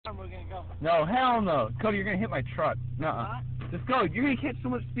We're gonna go. No, hell no. Cody, you're gonna hit my truck. Nuh-uh. Just go. You're gonna catch so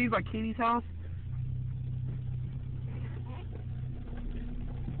much speed by Katie's house.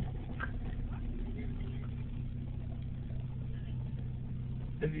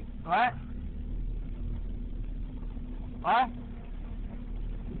 What? What?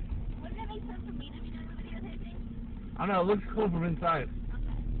 Wouldn't it make sense for me to be doing the videotaping? I don't know. It looks cool from inside.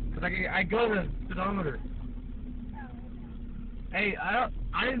 Cause I go to the speedometer. Hey, I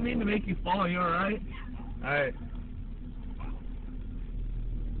didn't mean to make you fall. You alright? Yeah. Alright.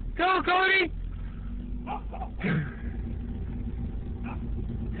 Go, Cody!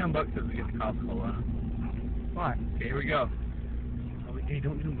 $10 to get the cops called on. Why? Okay, here we go. Oh, wait, hey,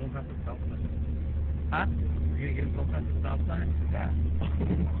 don't pass the stop sign. Huh? You're gonna get him don't pass the stop sign? Yeah.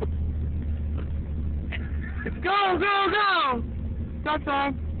 Go! Stop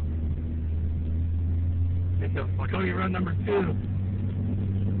sign! Cody, run number 2.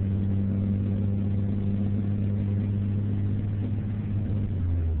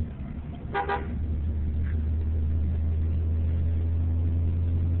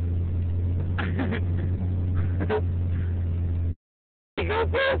 Go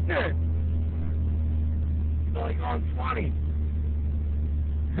faster! It's only going 20.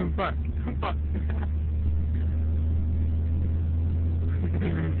 Fuck.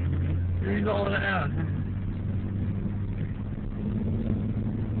 He's all it out.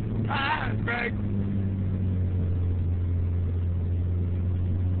 Ah, Greg!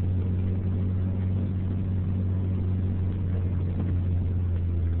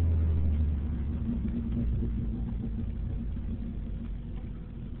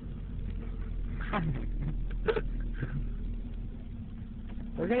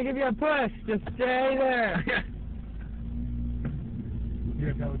 We're gonna give you a push. Just stay there.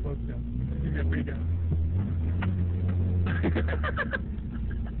 You're probably close to him. You get free down.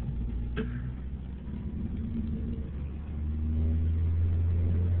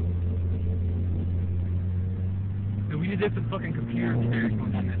 Dude, we need to get some fucking computer stairs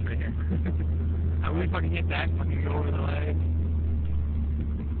going on this right here. I would fucking hit that, fucking go over the leg.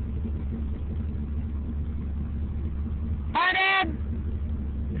 Hi, Dad!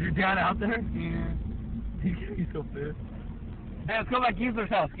 Is your dad out there? Yeah. He's so pissed. Hey, let's go back to Giesler's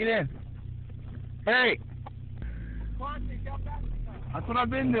house. Get in. Hey! That's what I've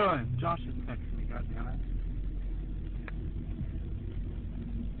been doing. Josh is texting me, goddammit.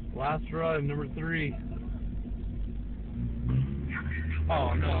 Last run, number 3.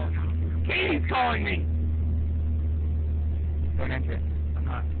 Oh, no. Katie's calling me! Don't answer it. I'm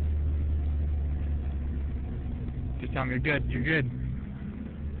not. Just tell me you're good. You're good.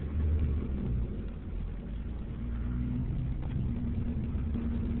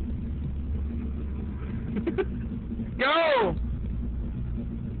 Go!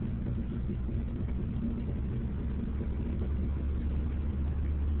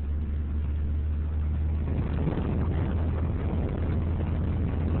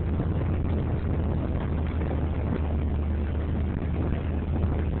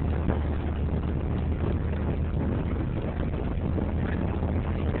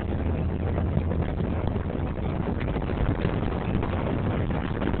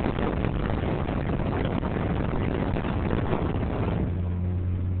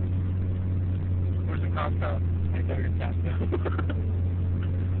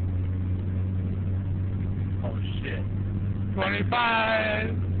 Oh shit.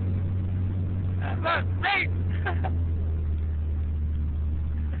 25! That's not great!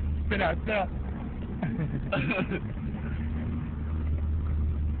 Spit out.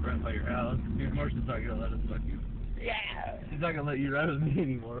 Right by your house. Dude, Marcia's not gonna let us fuck you. Yeah! She's not gonna let you ride with me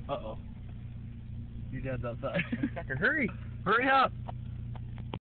anymore. Uh-oh. Your dad's outside. Sucker, hurry! Hurry up!